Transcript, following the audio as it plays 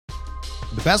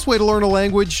The best way to learn a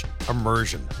language?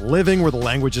 Immersion. Living where the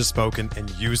language is spoken and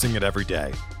using it every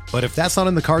day. But if that's not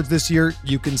in the cards this year,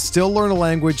 you can still learn a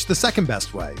language the second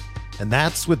best way, and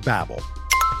that's with Babbel.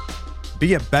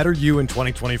 Be a better you in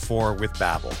 2024 with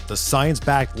Babbel, the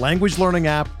science-backed language learning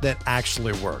app that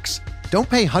actually works. Don't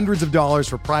pay hundreds of dollars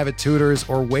for private tutors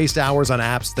or waste hours on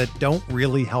apps that don't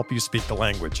really help you speak the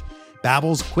language.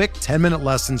 Babbel's quick 10-minute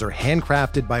lessons are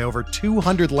handcrafted by over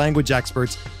 200 language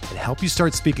experts and help you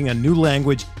start speaking a new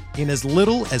language in as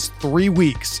little as 3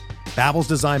 weeks. Babbel's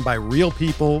designed by real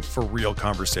people for real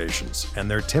conversations,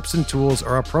 and their tips and tools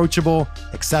are approachable,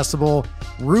 accessible,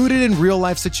 rooted in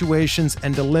real-life situations,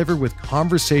 and delivered with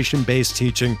conversation-based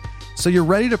teaching, so you're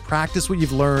ready to practice what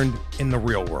you've learned in the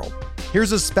real world.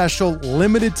 Here's a special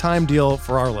limited-time deal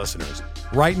for our listeners.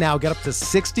 Right now, get up to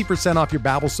 60% off your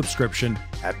Babbel subscription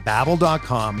at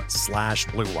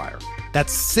babbel.com/Blue Wire.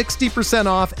 That's 60%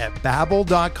 off at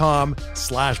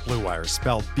babbel.com/Blue Wire,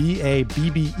 spelled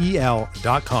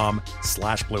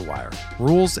BABBEL.com/Blue Wire.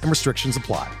 Rules and restrictions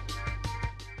apply.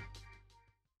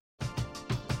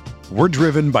 We're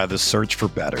driven by the search for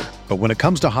better. But when it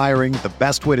comes to hiring, the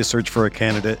best way to search for a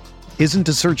candidate isn't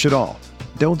to search at all.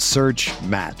 Don't search,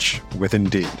 match with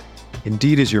Indeed.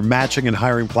 Indeed is your matching and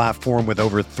hiring platform with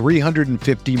over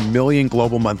 350 million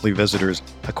global monthly visitors,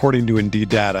 according to Indeed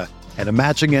data, and a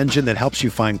matching engine that helps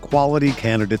you find quality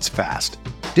candidates fast.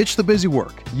 Ditch the busy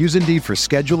work. Use Indeed for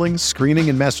scheduling, screening,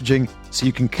 and messaging so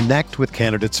you can connect with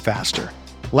candidates faster.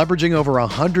 Leveraging over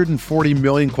 140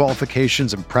 million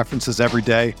qualifications and preferences every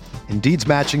day, Indeed's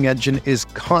matching engine is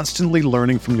constantly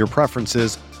learning from your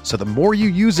preferences, so the more you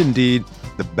use Indeed,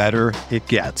 the better it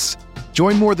gets.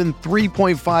 Join more than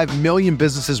 3.5 million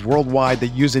businesses worldwide that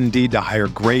use Indeed to hire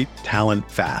great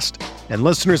talent fast. And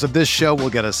listeners of this show will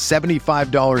get a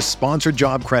 $75 sponsored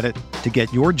job credit to get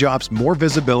your jobs more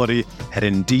visibility at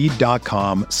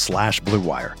Indeed.com/Blue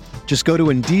Wire. Just go to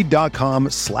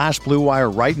Indeed.com/Blue Wire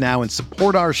right now and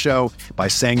support our show by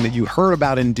saying that you heard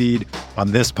about Indeed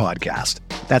on this podcast.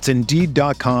 That's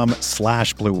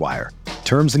Indeed.com/Blue Wire.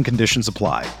 Terms and conditions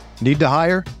apply. Need to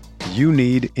hire? You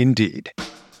need Indeed.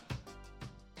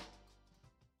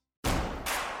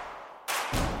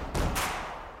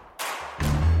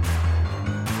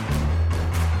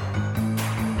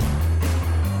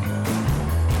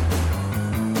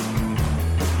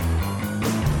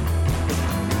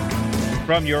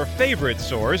 From your favorite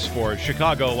source for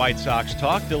Chicago White Sox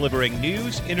talk, delivering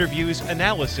news, interviews,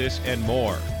 analysis, and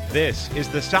more. This is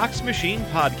the Sox Machine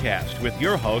Podcast with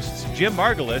your hosts, Jim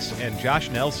Margulis and Josh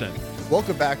Nelson.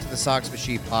 Welcome back to the Sox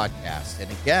Machine Podcast.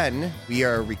 And again, we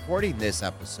are recording this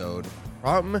episode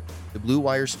from the Blue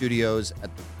Wire Studios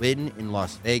at the Wynn in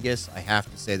Las Vegas. I have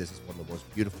to say, this is one of the most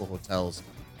beautiful hotels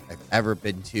I've ever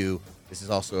been to. This is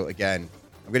also, again,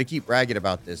 I'm going to keep bragging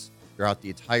about this throughout the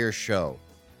entire show.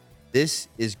 This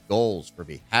is goals for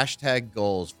me. Hashtag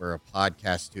goals for a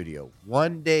podcast studio.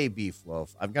 One day, Beef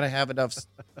Loaf, I'm gonna have enough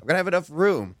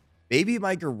room. Maybe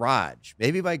my garage.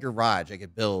 I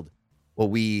could build what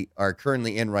we are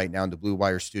currently in right now in the Blue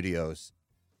Wire Studios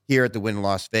here at the Wynn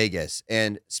Las Vegas.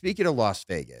 And speaking of Las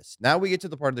Vegas, now we get to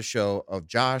the part of the show of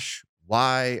Josh.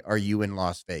 Why are you in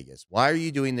Las Vegas? Why are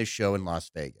you doing this show in Las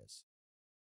Vegas?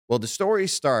 Well, the story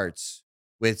starts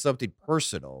with something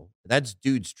personal. That's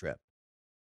Dude's Trip.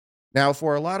 Now,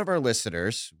 for a lot of our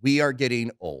listeners, we are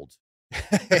getting old.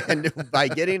 And by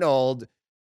getting old,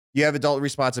 you have adult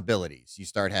responsibilities. You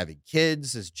start having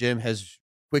kids, as Jim has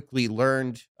quickly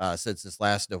learned since this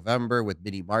last November with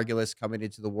Mini Margulis coming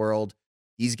into the world.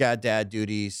 He's got dad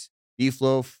duties. Beef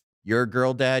Loaf, you're a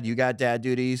girl dad. You got dad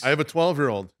duties. I have a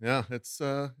 12-year-old. Yeah, it's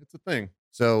a thing.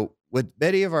 So with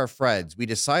many of our friends, we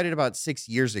decided about 6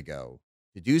 years ago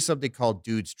to do something called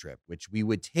Dude's Trip, which we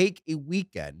would take a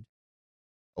weekend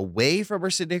away from our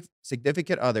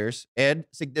significant others and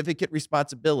significant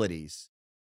responsibilities,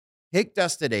 pick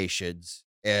destinations,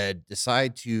 and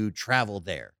decide to travel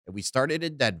there. And we started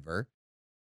in Denver,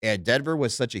 and Denver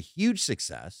was such a huge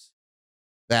success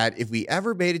that if we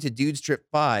ever made it to Dude's Trip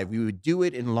 5, we would do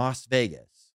it in Las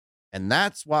Vegas. And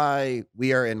that's why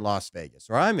we are in Las Vegas,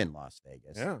 or I'm in Las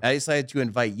Vegas. Yeah. I decided to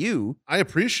invite you. I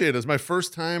appreciate it. It's my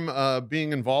first time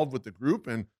being involved with the group,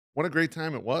 and what a great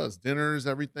time it was. Dinners,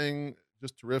 everything.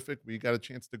 Just terrific. We got a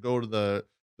chance to go to the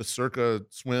Circa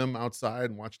swim outside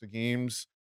and watch the games.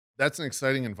 That's an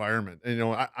exciting environment. And,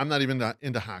 I'm not even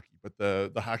into hockey, but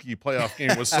the hockey playoff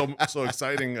game was so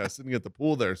exciting sitting at the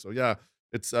pool there. So yeah,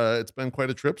 it's been quite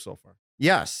a trip so far.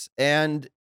 Yes. And,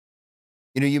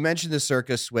 you mentioned the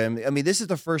Circa swim. I mean, this is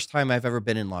the first time I've ever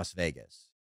been in Las Vegas.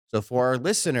 So for our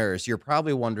listeners, you're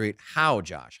probably wondering, how,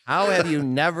 Josh? How have you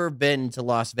never been to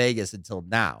Las Vegas until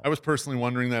now? I was personally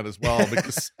wondering that as well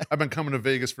because I've been coming to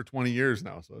Vegas for 20 years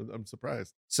now, so I'm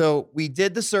surprised. So we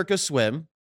did the Circa swim.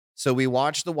 So we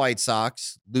watched the White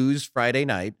Sox lose Friday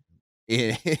night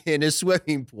in a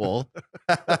swimming pool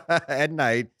at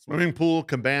night. Swimming pool,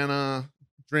 cabana,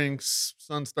 drinks,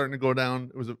 sun starting to go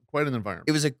down. It was quite an environment.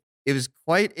 It was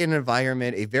quite an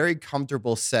environment, a very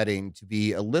comfortable setting to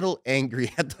be a little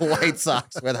angry at the White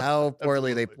Sox with how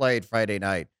poorly they played Friday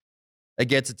night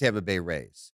against the Tampa Bay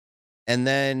Rays. And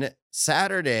then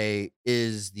Saturday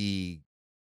is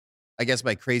I guess,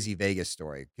 my crazy Vegas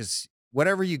story. Because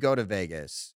whenever you go to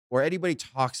Vegas or anybody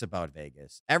talks about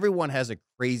Vegas, everyone has a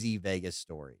crazy Vegas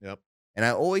story. Yep. And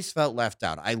I always felt left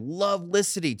out. I love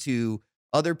listening to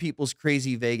other people's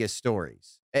crazy Vegas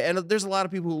stories. And there's a lot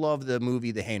of people who love the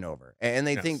movie The Hangover, and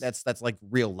they think that's like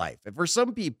real life. And for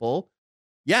some people,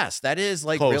 yes, that is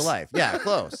like Close. real life. Yeah,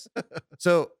 close.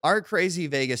 So our crazy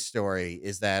Vegas story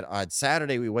is that on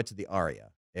Saturday we went to the Aria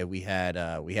and we had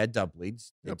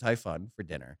dumplings and Thai fun for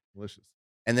dinner. Delicious.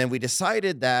 And then we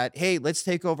decided that, hey, let's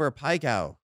take over a Pai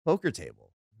Gow poker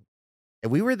table.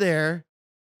 And we were there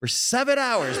for 7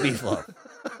 hours, Beeflo.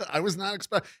 I was not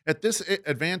expecting at this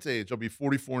advanced age. I'll be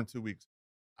 44 in 2 weeks.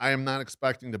 I am not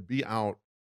expecting to be out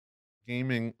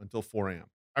gaming until 4 a.m.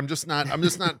 I'm just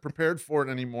not prepared for it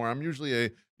anymore. I'm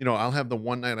usually I'll have the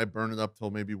one night I burn it up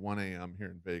till maybe 1 a.m. here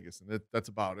in Vegas, and that's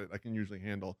about it. I can usually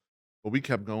handle. But we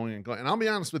kept going and going. And I'll be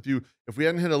honest with you, if we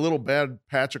hadn't hit a little bad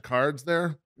patch of cards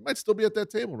there, we might still be at that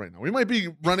table right now. We might be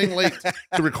running late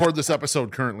to record this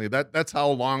episode currently. That's how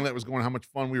long that was going, how much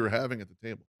fun we were having at the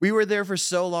table. We were there for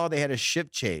so long, they had a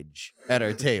shift change at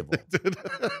our table.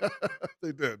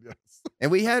 They did, yes. And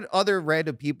we had other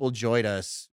random people join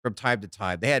us from time to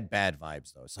time. They had bad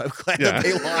vibes, though. So I'm glad that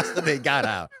they lost and they got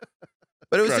out.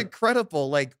 But it was incredible.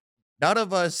 Like, none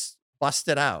of us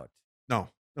busted out.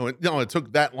 No, it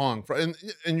took that long.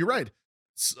 And you're right.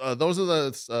 Those are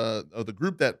the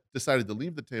group that decided to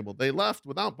leave the table. They left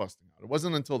without busting out. It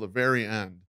wasn't until the very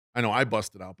end. I know I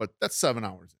busted out, but that's 7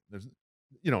 hours. There's,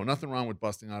 nothing wrong with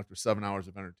busting out after 7 hours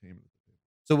of entertainment.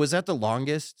 So was that the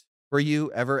longest for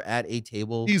you ever at a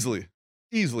table? Easily.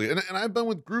 And I've been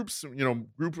with groups,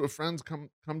 group of friends come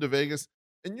to Vegas.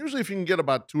 And usually if you can get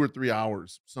about 2 or 3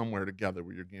 hours somewhere together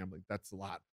where you're gambling, that's a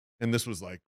lot. And this was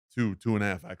like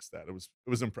 2.5x that. It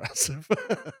was impressive.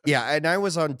 Yeah, and I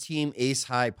was on team ace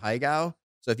high Pai Gow.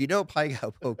 So if you know Pai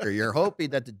Gow poker, you're hoping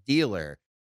that the dealer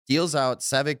deals out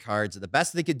 7 cards, and the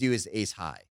best they could do is ace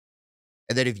high.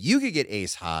 And then if you could get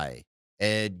ace high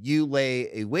and you lay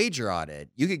a wager on it,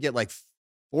 you could get like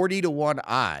 40-1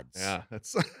 odds. Yeah,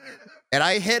 that's and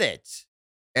I hit it.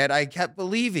 And I kept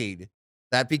believing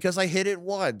that because I hit it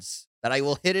once, that I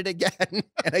will hit it again.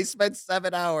 And I spent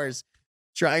 7 hours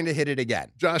trying to hit it again.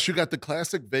 Josh, you got the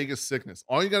classic Vegas sickness.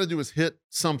 All you got to do is hit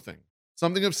something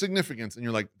of significance, and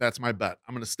you're like, that's my bet.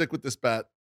 I'm going to stick with this bet.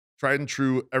 Tried and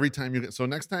true every time you get. So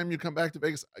next time you come back to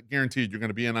Vegas, guaranteed you're going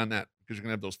to be in on that because you're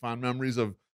going to have those fond memories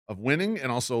of winning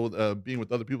and also being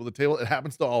with other people at the table. It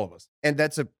happens to all of us. And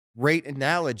that's a great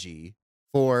analogy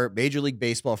for Major League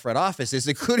Baseball front offices,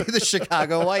 including the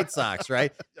Chicago White Sox,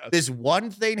 right? Yes. This one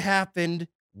thing happened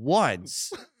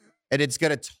once, and it's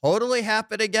going to totally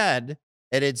happen again.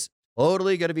 And it's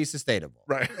totally going to be sustainable.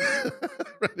 Right.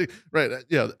 right.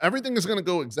 Yeah. Everything is going to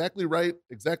go exactly right,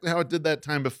 exactly how it did that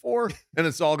time before, and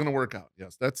it's all going to work out.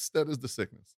 Yes, that is the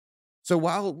sickness. So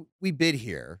while we bid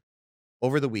here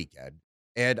over the weekend,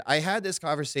 and I had this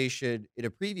conversation in a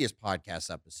previous podcast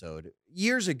episode,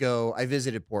 years ago, I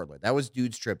visited Portland. That was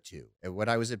Dude's Trip 2. And when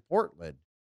I was in Portland,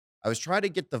 I was trying to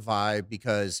get the vibe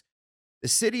because the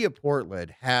city of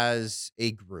Portland has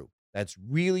a group that's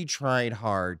really trying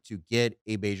hard to get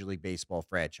a Major League Baseball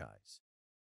franchise.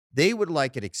 They would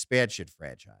like an expansion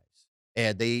franchise.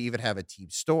 And they even have a team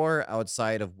store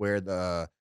outside of where the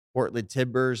Portland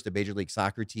Timbers, the Major League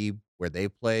Soccer team, where they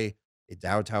play in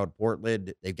downtown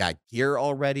Portland. They've got gear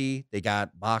already. They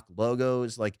got mock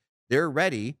logos. Like, they're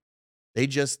ready. They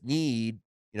just need,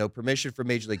 permission from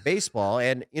Major League Baseball.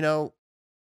 And,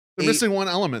 they're missing one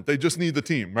element. They just need the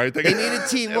team, right? They need a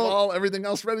team. Well, everything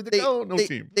else ready to go. No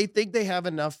team. They think they have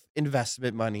enough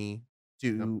investment money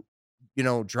to,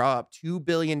 draw up $2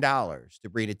 billion to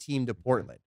bring a team to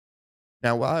Portland.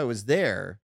 Now, while I was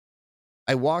there,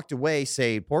 I walked away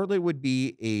saying Portland would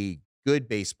be a good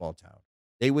baseball town.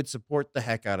 They would support the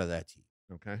heck out of that team.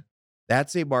 Okay.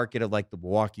 That's a market of like the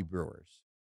Milwaukee Brewers.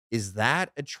 Is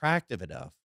that attractive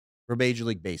enough for Major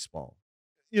League Baseball?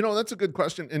 That's a good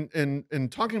question.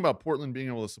 And talking about Portland being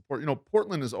able to support,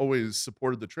 Portland has always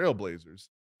supported the Trailblazers,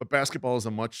 but basketball is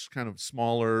a much kind of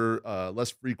smaller,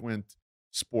 less frequent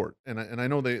sport, and I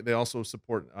know they also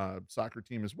support soccer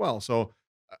team as well. So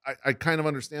I kind of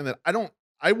understand that.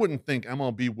 I wouldn't think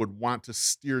MLB would want to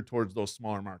steer towards those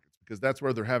smaller markets because that's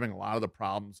where they're having a lot of the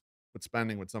problems with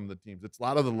spending with some of the teams. It's a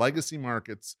lot of the legacy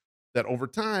markets that over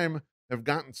time have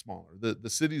gotten smaller. The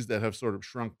cities that have sort of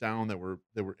shrunk down that were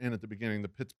in at the beginning, the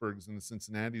Pittsburghs and the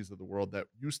Cincinnatis of the world that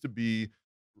used to be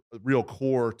a real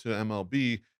core to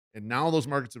MLB, and now those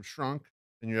markets have shrunk,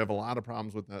 and you have a lot of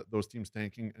problems with those teams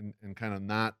tanking and kind of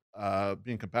not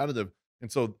being competitive.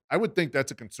 And so I would think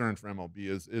that's a concern for MLB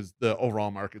is the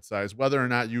overall market size. Whether or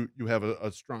not you have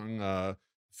a strong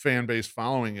fan base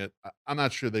following it, I'm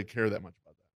not sure they care that much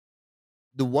about that.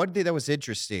 The one thing that was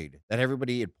interesting that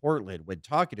everybody in Portland, when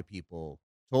talking to people,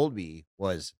 told me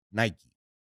was Nike.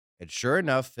 And sure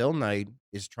enough, Phil Knight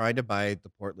is trying to buy the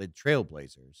Portland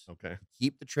Trailblazers Okay. to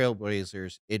keep the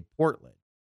Trailblazers in Portland.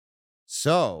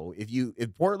 So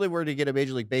if Portland were to get a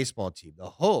Major League Baseball team, the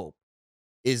hope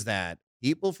is that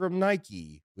people from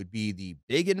Nike would be the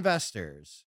big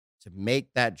investors to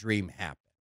make that dream happen.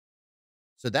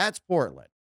 So that's Portland.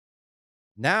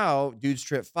 Now, Dude's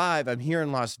Trip 5, I'm here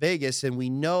in Las Vegas, and we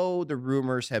know the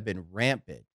rumors have been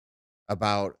rampant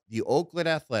about the Oakland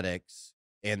Athletics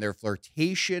and their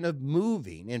flirtation of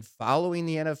moving and following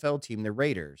the NFL team, the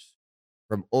Raiders,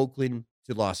 from Oakland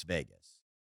to Las Vegas.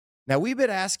 Now, we've been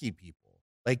asking people,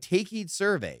 like taking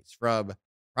surveys from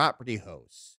property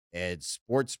hosts and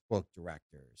sportsbook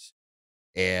directors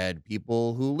and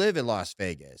people who live in Las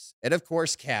Vegas, and of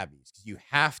course, cabbies, because you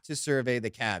have to survey the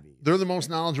cabbies. They're the most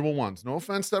knowledgeable ones. No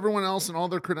offense to everyone else and all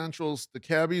their credentials. The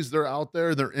cabbies, they're out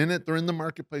there, they're in it, they're in the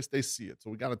marketplace, they see it. So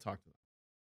we got to talk to them.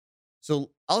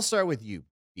 So I'll start with you,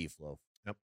 Beeflo.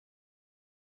 Yep.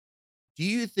 Do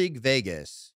you think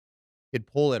Vegas could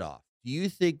pull it off? Do you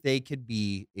think they could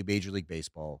be a Major League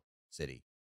Baseball city?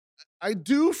 I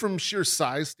do from sheer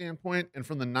size standpoint and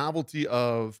from the novelty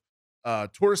of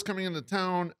tourists coming into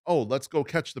town. Oh, let's go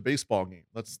catch the baseball game.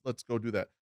 Let's go do that.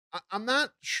 I'm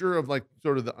not sure of like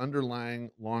sort of the underlying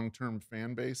long-term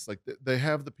fan base. Like they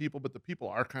have the people, but the people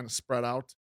are kind of spread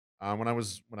out. When I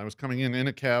was coming in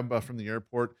a cab from the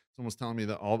airport, someone was telling me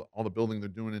that all the building they're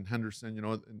doing in Henderson,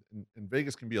 and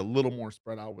Vegas can be a little more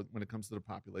spread out when it comes to the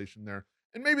population there.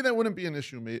 And maybe that wouldn't be an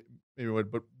issue. Maybe it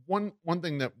would. But one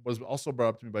thing that was also brought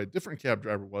up to me by a different cab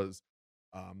driver was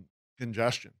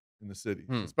congestion in the city,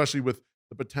 especially with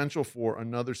the potential for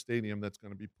another stadium that's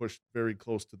going to be pushed very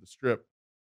close to the Strip,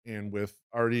 and with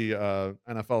already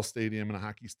NFL stadium and a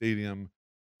hockey stadium,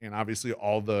 and obviously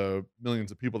all the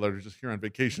millions of people that are just here on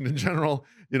vacation in general,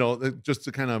 just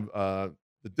to kind of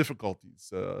the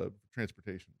difficulties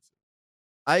transportation.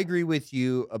 I agree with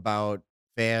you about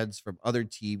fans from other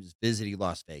teams visiting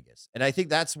Las Vegas. And I think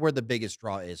that's where the biggest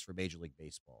draw is for Major League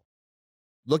Baseball.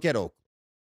 Look at Oakland.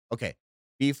 Okay,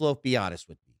 Beefloaf, be honest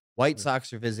with me. White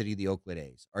Sox are visiting the Oakland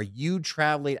A's. Are you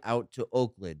traveling out to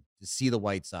Oakland to see the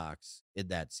White Sox in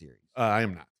that series? I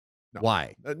am not. No,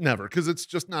 why? Never, because it's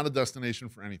just not a destination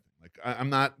for anything. Like I'm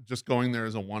not just going there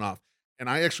as a one-off. And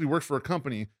I actually work for a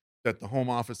company that the home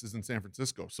office is in San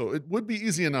Francisco, so it would be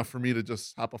easy enough for me to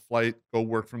just hop a flight, go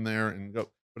work from there, and go.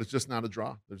 But it's just not a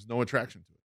draw. There's no attraction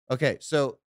to it. Okay,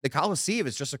 so the Coliseum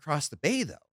is just across the bay,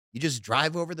 though. You just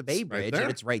drive over the Bay Bridge, and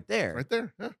it's right there. Right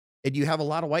there, yeah. And you have a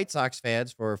lot of White Sox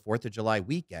fans for 4th of July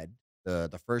weekend, the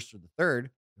 1st or the 3rd.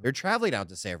 They're traveling out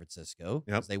to San Francisco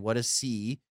because they want to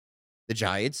see the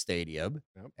Giants Stadium,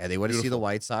 and they want to see the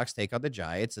White Sox take on the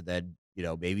Giants, and then,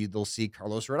 maybe they'll see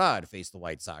Carlos Rodon face the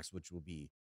White Sox, which will be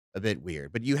a bit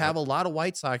weird. But you have a lot of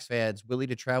White Sox fans willing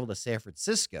to travel to San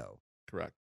Francisco.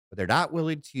 Correct. But they're not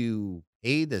willing to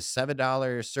pay the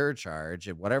 $7 surcharge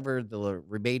and whatever the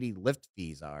remaining lift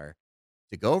fees are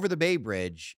to go over the Bay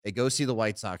Bridge and go see the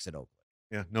White Sox at Oakland.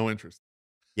 Yeah, no interest.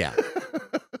 Yeah,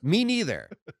 me neither.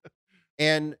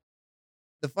 And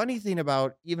the funny thing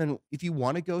about, even if you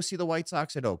want to go see the White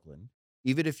Sox at Oakland,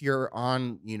 even if you're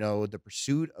on, the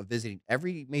pursuit of visiting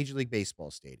every Major League Baseball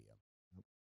stadium,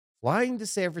 flying to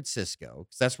San Francisco,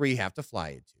 because that's where you have to fly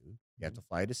into. You have to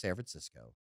fly to San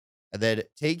Francisco. And then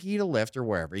taking a lift or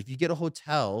wherever. If you get a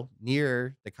hotel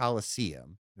near the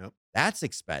Coliseum, that's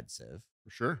expensive.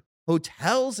 For sure.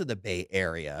 Hotels in the Bay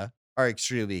Area are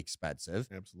extremely expensive.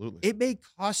 Absolutely. It may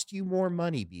cost you more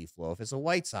money, Beefloaf, as a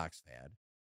White Sox fan,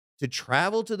 to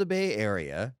travel to the Bay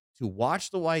Area to watch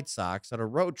the White Sox on a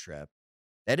road trip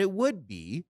than it would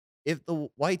be if the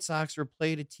White Sox were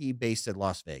playing a team based in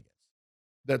Las Vegas.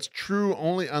 That's true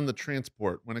only on the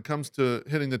transport. When it comes to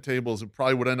hitting the tables, it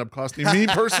probably would end up costing me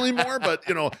personally more, but,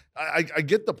 I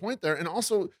get the point there, and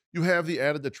also, you have the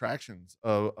added attractions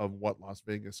of what Las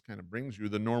Vegas kinda brings you.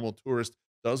 The normal tourist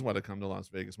does wanna come to Las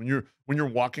Vegas. When you're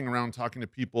walking around talking to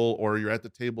people or you're at the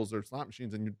tables or slot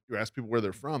machines and you ask people where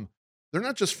they're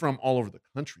not just from all over the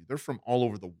country, they're from all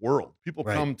over the world. People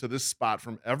Right. come to this spot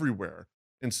from everywhere,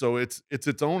 and so it's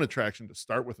its own attraction to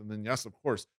start with, and then, yes, of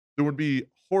course, there would be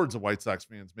hordes of White Sox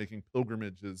fans making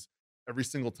pilgrimages every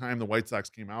single time the White Sox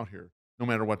came out here, no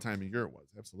matter what time of year it was.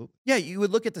 Absolutely. Yeah, you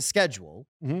would look at the schedule.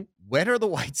 Mhm. When are the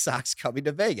White Sox coming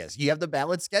to Vegas? You have the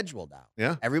balanced schedule now.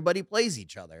 Yeah. Everybody plays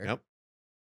each other. Yep.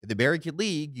 In the American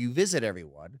League, you visit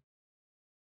everyone.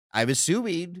 I'm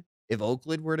assuming if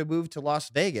Oakland were to move to Las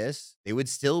Vegas, they would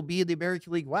still be in the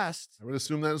American League West. I would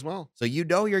assume that as well. So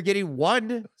you're getting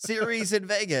one series in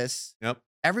Vegas. Yep.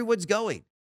 Everyone's going.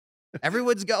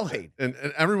 Everyone's going. And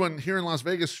everyone here in Las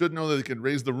Vegas should know that they can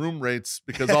raise the room rates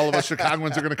because all of us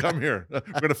Chicagoans are going to come here. We're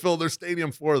going to fill their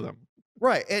stadium for them.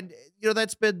 Right. And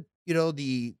that's been,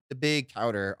 the big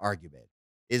counter argument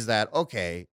is that,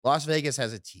 okay, Las Vegas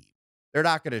has a team. They're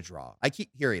not going to draw. I keep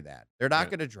hearing that. They're not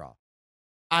Right. going to draw.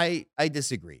 I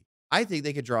disagree. I think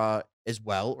they could draw as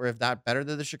well, or if not better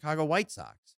than the Chicago White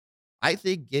Sox. I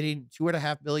think getting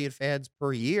 2.5 million fans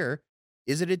per year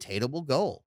is an attainable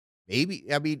goal. Maybe,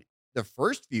 the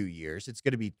first few years, it's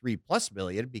going to be 3+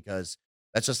 million because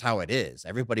that's just how it is.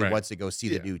 Everybody Right. wants to go see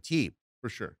the Yeah. new team. For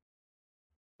sure.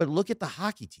 But look at the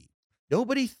hockey team.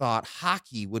 Nobody thought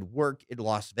hockey would work in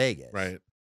Las Vegas. Right.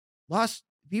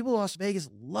 People in Las Vegas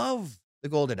love the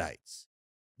Golden Knights.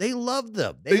 They love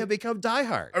them. They have become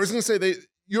diehards. I was going to say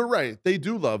you're right. They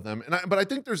do love them. But I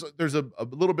think there's a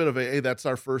little bit of hey, that's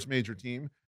our first major team.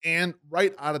 And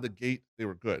right out of the gate, they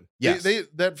were good. Yes. They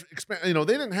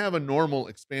didn't have a normal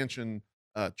expansion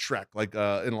trek like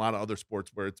in a lot of other sports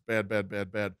where it's bad. I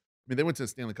mean, they went to the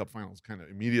Stanley Cup Finals kind of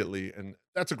immediately, and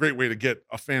that's a great way to get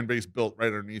a fan base built right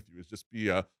underneath you. Is just be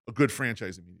a good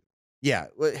franchise immediately. Yeah.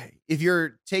 If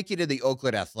you're taking to the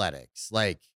Oakland Athletics,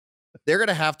 they're going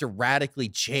to have to radically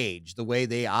change the way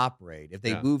they operate if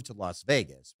they Yeah. move to Las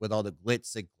Vegas with all the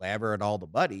glitz and glamour and all the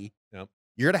money. Yep.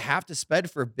 You're going to have to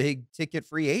spend for big ticket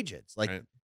free agents. Right.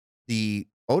 The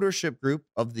ownership group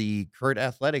of the current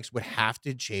Athletics would have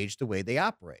to change the way they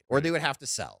operate, or Right. they would have to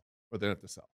sell. But they have to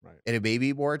sell. Right. And it may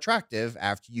be more attractive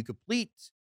after you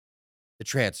complete the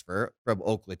transfer from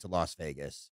Oakland to Las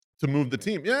Vegas. To move the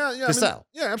team. Yeah. Sell.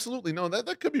 Yeah, absolutely. No,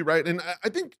 that could be right. And I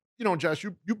think, Josh,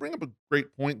 you bring up a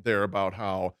great point there about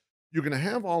how you're going to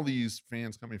have all these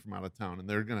fans coming from out of town and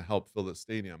they're going to help fill the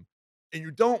stadium. And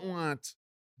you don't want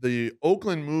the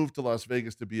Oakland move to Las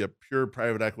Vegas to be a pure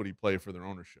private equity play for their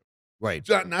ownership. Right.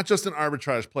 Not just an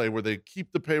arbitrage play where they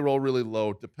keep the payroll really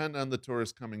low, depend on the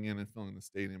tourists coming in and filling the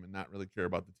stadium and not really care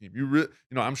about the team.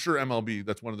 I'm sure MLB,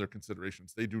 that's one of their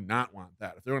considerations. They do not want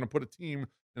that. If they're going to put a team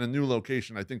in a new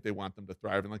location, I think they want them to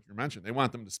thrive. And like you mentioned, they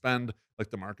want them to spend like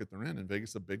the market they're in. And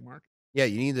Vegas is a big market. Yeah,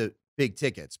 you need the big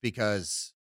tickets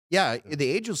because, the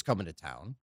Angels coming to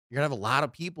town. You're going to have a lot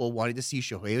of people wanting to see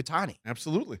Shohei Ohtani.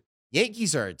 Absolutely.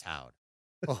 Yankees are in town.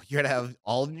 Oh, you're going to have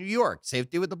all of New York. Same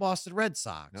thing with the Boston Red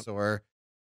Sox Yep. or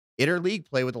interleague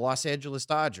play with the Los Angeles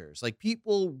Dodgers.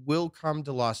 People will come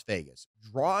to Las Vegas.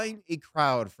 Drawing a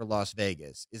crowd for Las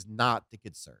Vegas is not the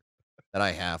concern that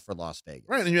I have for Las Vegas.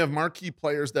 Right. And you have marquee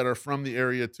players that are from the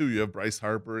area too. You have Bryce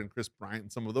Harper and Chris Bryant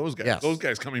and some of those guys. Yes. Those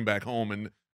guys coming back home.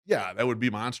 And yeah, that would be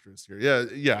monstrous here.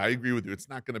 Yeah, I agree with you. It's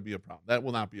not going to be a problem. That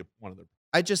will not be one of their.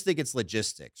 I just think it's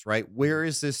logistics, right? Where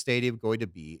is this stadium going to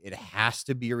be? It has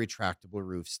to be a retractable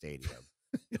roof stadium.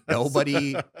 Yes.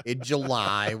 Nobody in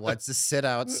July wants to sit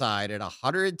outside in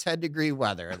 110-degree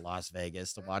weather in Las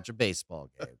Vegas to watch a baseball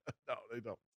game. No, they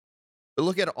don't. But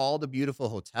look at all the beautiful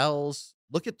hotels.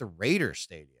 Look at the Raiders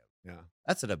Stadium. Yeah.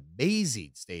 That's an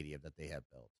amazing stadium that they have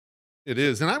built. It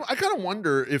is. And I kind of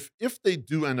wonder if they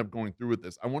do end up going through with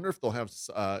this, I wonder if they'll have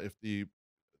if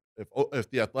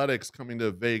the Athletics coming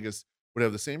to Vegas would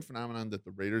have the same phenomenon that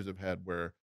the Raiders have had,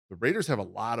 where the Raiders have a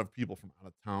lot of people from out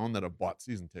of town that have bought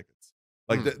season tickets.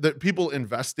 The people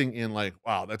investing in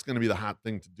wow, that's going to be the hot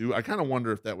thing to do. I kind of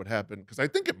wonder if that would happen because I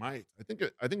think it might. I think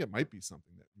it might be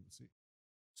something that you will see.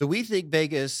 So we think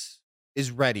Vegas is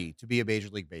ready to be a Major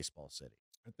League Baseball city.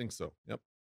 I think so. Yep.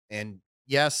 And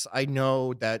yes, I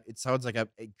know that it sounds like I'm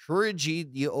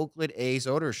encouraging the Oakland A's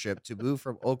ownership to move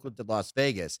from Oakland to Las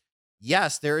Vegas.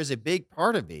 Yes, there is a big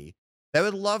part of me that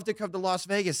would love to come to Las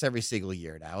Vegas every single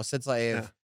year now, since I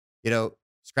have,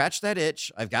 scratched that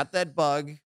itch. I've got that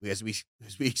bug, as we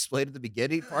explained at the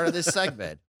beginning part of this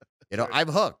segment. I'm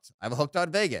hooked. I'm hooked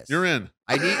on Vegas. You're in.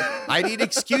 I need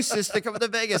excuses to come to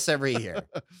Vegas every year.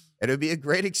 It would be a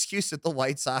great excuse that the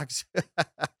White Sox.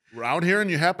 We're out here and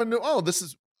you happen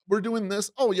to, we're doing this.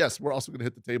 Oh, yes, we're also going to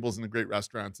hit the tables in the great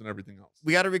restaurants and everything else.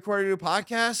 We got to record a new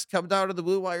podcast. Come down to the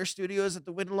Blue Wire Studios at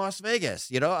the Wynn in Las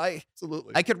Vegas.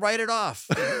 Absolutely. I could write it off.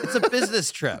 It's a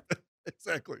business trip.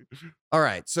 Exactly. All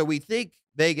right. So we think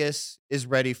Vegas is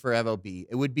ready for MLB.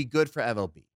 It would be good for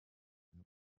MLB.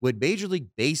 Would Major League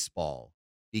Baseball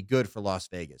be good for Las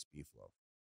Vegas, B-Flow?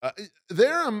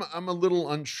 I'm a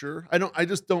little unsure. I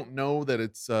just don't know that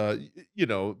it's,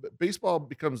 baseball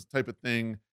becomes the type of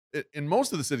thing in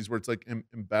most of the cities where it's like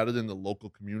embedded in the local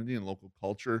community and local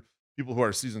culture. People who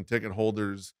are season ticket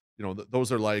holders,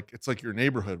 those are like, it's like your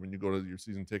neighborhood when you go to your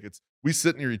season tickets. We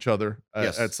sit near each other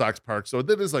at Sox Park. So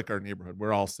that is like our neighborhood.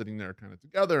 We're all sitting there kind of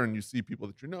together and you see people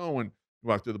that and you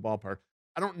walk through the ballpark.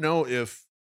 I don't know if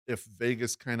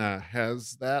Vegas kind of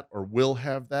has that or will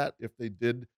have that if they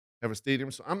did have a stadium.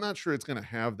 So I'm not sure it's going to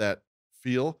have that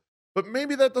feel, but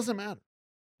maybe that doesn't matter.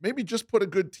 Maybe just put a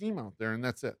good team out there and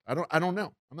that's it. I don't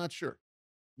know. I'm not sure.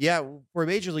 Yeah, for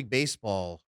Major League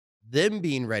Baseball, them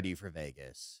being ready for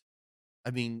Vegas,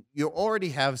 I mean, you already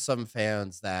have some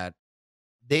fans that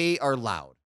they are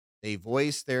loud. They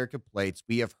voice their complaints.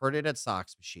 We have heard it at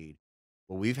Sox Machine.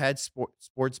 When we've had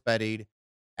sports betting,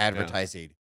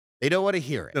 advertising, they don't want to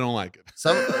hear it. They don't like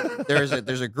it. There's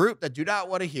a group that do not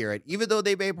want to hear it, even though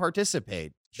they may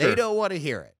participate. Sure. They don't want to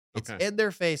hear it. It's Okay. in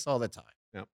their face all the time.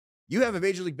 Yep. You have a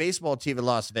Major League Baseball team in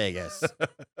Las Vegas.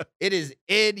 It is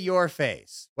in your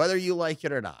face, whether you like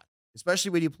it or not,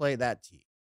 especially when you play that team.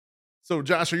 So,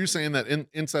 Josh, are you saying that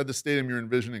inside the stadium you're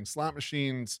envisioning slot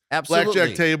machines, Absolutely.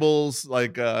 blackjack tables,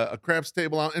 like a craps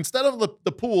table out instead of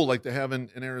the pool like they have in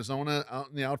Arizona out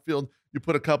in the outfield? You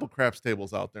put a couple craps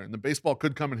tables out there, and the baseball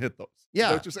could come and hit those. Yeah, Is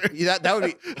that what you're saying? Yeah, that would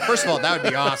be. First of all, that would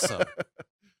be awesome.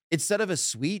 Instead of a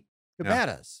suite,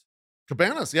 cabanas.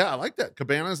 Cabanas, yeah, I like that.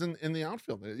 Cabanas in the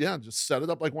outfield. Yeah, just set it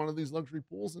up like one of these luxury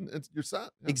pools, and you're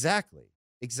set. Yeah.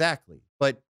 Exactly.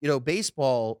 But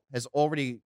baseball has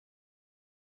already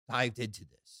dived into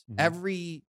this. Mhm.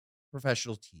 Every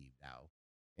professional team now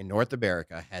in North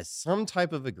America has some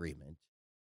type of agreement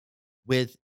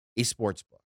with a sports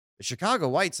book. The Chicago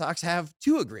White Sox have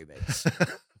 2 agreements: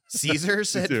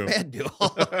 Caesars and do.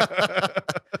 FanDuel.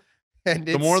 And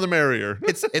The more the merrier.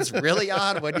 it's really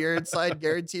odd when you're inside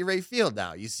Guarantee Rate Field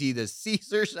now. You see the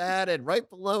Caesars ad, and right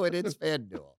below it, it's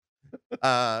FanDuel.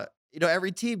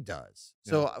 Every team does.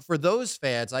 So for those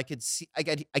fans, I could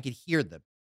hear them.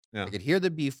 Yeah. I could hear the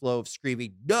B-Flow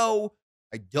screaming, "No,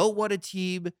 I don't want a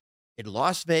team in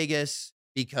Las Vegas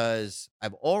because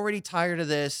I'm already tired of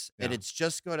this, and it's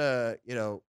just gonna,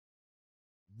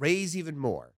 raise even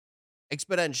more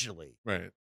exponentially."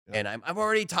 Right. Yeah. And I'm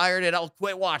already tired, and I'll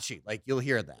quit watching. Like, you'll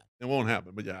hear that. It won't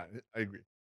happen, but yeah, I agree.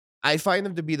 I find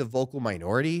them to be the vocal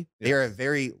minority. They are a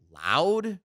very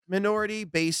loud minority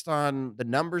based on the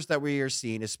numbers that we are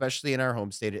seeing, especially in our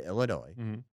home state of Illinois,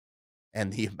 Mhm.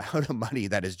 and the amount of money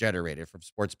that is generated from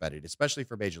sports betting, especially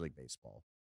for Major League Baseball,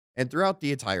 and throughout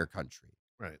the entire country.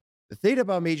 Right. The thing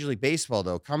about Major League Baseball,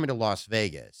 though, coming to Las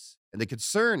Vegas, and the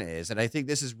concern is, and I think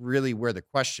this is really where the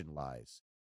question lies,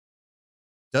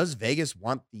 does Vegas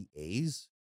want the A's,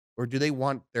 or do they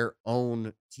want their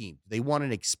own team? Do they want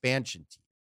an expansion team?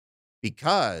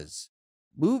 Because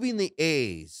moving the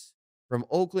A's from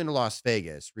Oakland to Las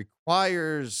Vegas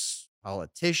requires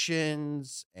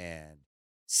politicians and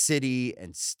city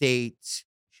and state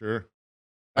Sure.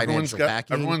 financial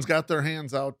backing. Everyone's got their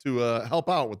hands out to help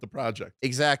out with the project.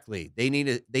 Exactly. They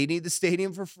need the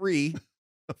stadium for free.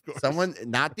 Of course. Someone,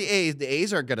 not the A's. The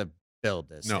A's aren't going to build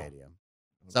this No. stadium.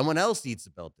 Someone else needs to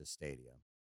build this stadium.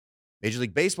 Major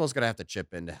League Baseball is going to have to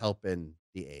chip in to help in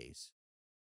the A's.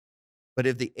 But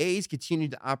if the A's continue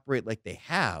to operate like they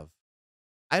have,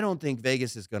 I don't think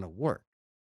Vegas is going to work.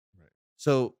 Right.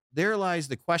 So there lies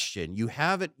the question. You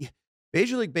have it.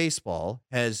 Major League Baseball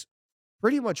has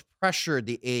pretty much pressured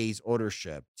the A's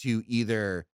ownership to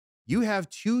either you have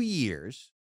 2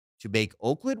 years to make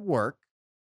Oakland work,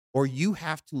 or you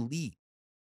have to leave.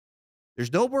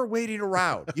 There's no more waiting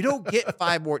around. You don't get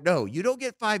 5 more. No, you don't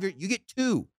get 5 years. You get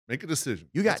 2. Make a decision.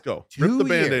 You got Let's go. 2 Rip the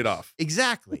Band-Aid years. off.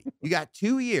 Exactly. You got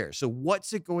 2 years. So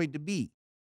what's it going to be?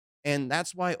 And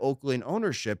that's why Oakland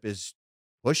ownership is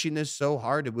pushing this so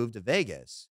hard to move to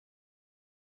Vegas.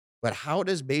 But how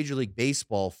does Major League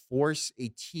Baseball force a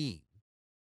team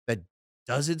that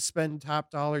doesn't spend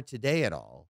top dollar today at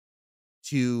all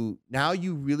to now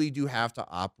you really do have to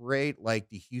operate like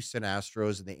the Houston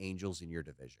Astros and the Angels in your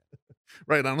division?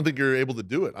 Right. I don't think you're able to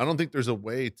do it. I don't think there's a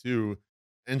way to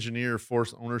engineer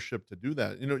force ownership to do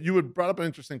that. You had brought up an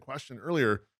interesting question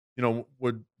earlier.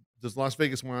 does Las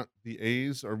Vegas want the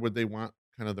A's, or would they want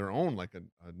kind of their own, like a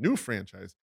new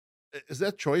franchise? Is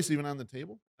that choice even on the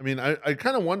table? I mean, I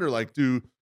kind of wonder, like, do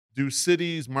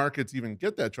cities, markets even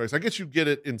get that choice? I guess you get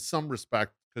it in some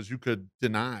respect because you could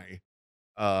deny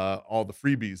all the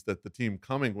freebies that the team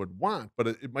coming would want, but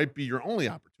it might be your only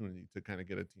opportunity to kind of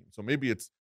get a team. So maybe it's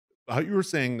how you were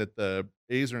saying that the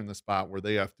A's are in the spot where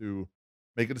they have to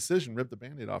make a decision, rip the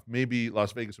Band-Aid off. Maybe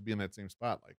Las Vegas would be in that same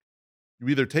spot. Like, you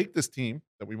either take this team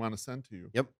that we want to send to you,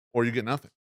 Yep. or you get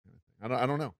nothing. I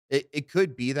don't know. It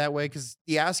could be that way because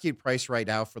the asking price right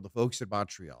now for the folks in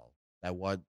Montreal that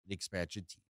want an expansion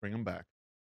team Bring them back.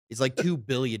 is like $2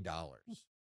 billion.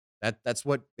 That's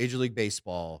what Major League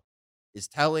Baseball is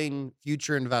telling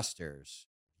future investors.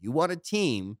 If you want a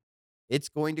team, it's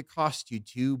going to cost you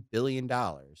 $2 billion.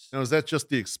 Now, is that just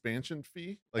the expansion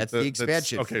fee? Like That's the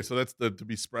expansion okay, fee. so that's to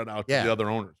be spread out to Yeah. the other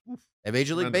owners. Oof, And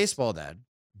Major League tremendous. Baseball then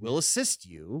will assist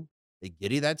you in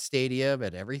getting that stadium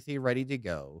and everything ready to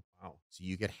go Wow, so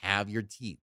you can have your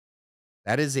team.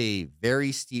 That is a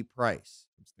very steep price.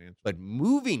 substantial. But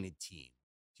moving a team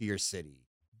to your city,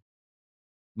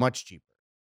 much cheaper.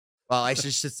 Well, I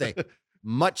should say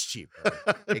much cheaper.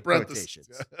 In Parentheses. quotations.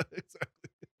 Yeah, exactly.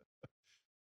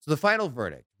 So the final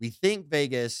verdict, we think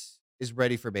Vegas is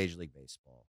ready for Major League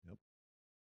Baseball. Yep.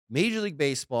 Major League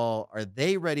Baseball, are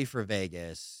they ready for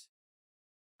Vegas?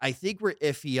 I think we're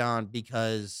iffy on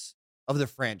because of the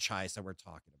franchise that we're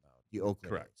talking about, the Oakland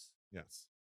Correct. A's. Yes.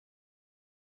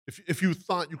 If you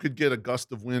thought you could get a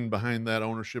gust of wind behind that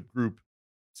ownership group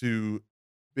to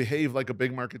behave like a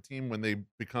big market team when they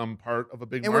become part of a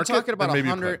big And market, we're talking about then maybe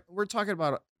you 100. could. We're talking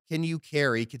about, can you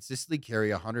consistently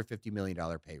carry a $150 million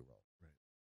payroll? Right.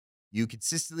 You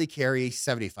consistently carry a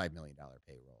 $75 million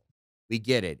payroll. We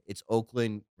get it. It's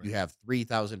Oakland. Right. You have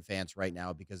 3,000 fans right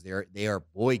now because they are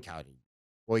boycotting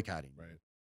Right.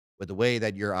 with the way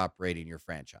that you're operating your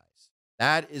franchise.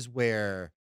 That is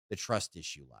where the trust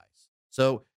issue lies.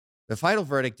 So the final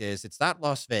verdict is it's not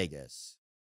Las Vegas.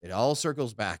 It all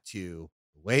circles back to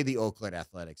the way the Oakland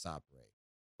Athletics operate.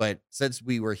 But since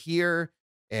we were here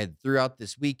and throughout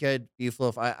this weekend,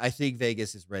 Beefloaf, I think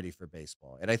Vegas is ready for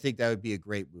baseball. And I think that would be a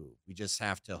great move. We just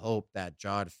have to hope that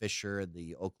John Fisher and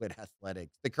the Oakland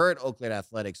Athletics, the current Oakland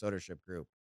Athletics ownership group,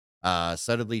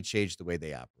 suddenly change the way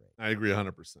they operate. I agree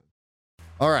 100%.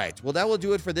 All right. Well, that will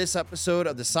do it for this episode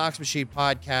of the Sox Machine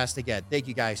podcast. Again, thank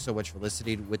you guys so much for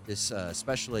listening with this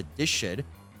special edition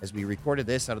as we recorded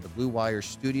this out of the Blue Wire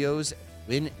Studios at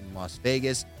Wynn in Las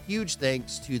Vegas. Huge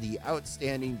thanks to the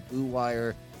outstanding Blue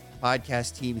Wire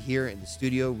podcast team here in the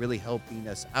studio, really helping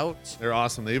us out. They're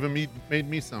awesome. They even made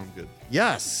me sound good.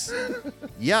 Yes.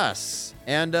 Yes.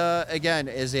 And again,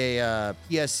 as a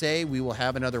PSA, we will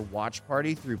have another watch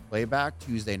party through playback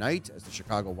Tuesday night as the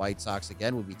Chicago White Sox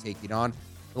again will be taking on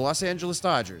the Los Angeles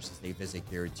Dodgers as they visit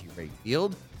Guaranteed Rate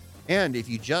Field. And if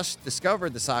you just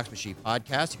discovered the Sox Machine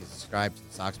podcast, you can subscribe to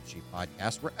the Sox Machine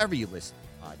podcast wherever you listen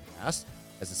to podcasts,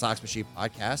 as the Sox Machine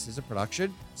podcast is a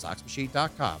production of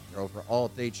SoxMachine.com. You're over all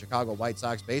things Chicago White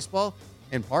Sox baseball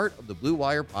and part of the Blue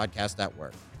Wire Podcast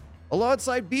Network.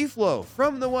 Alongside Beeflow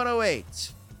from the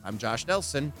 108, I'm Josh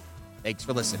Nelson. Thanks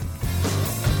for listening.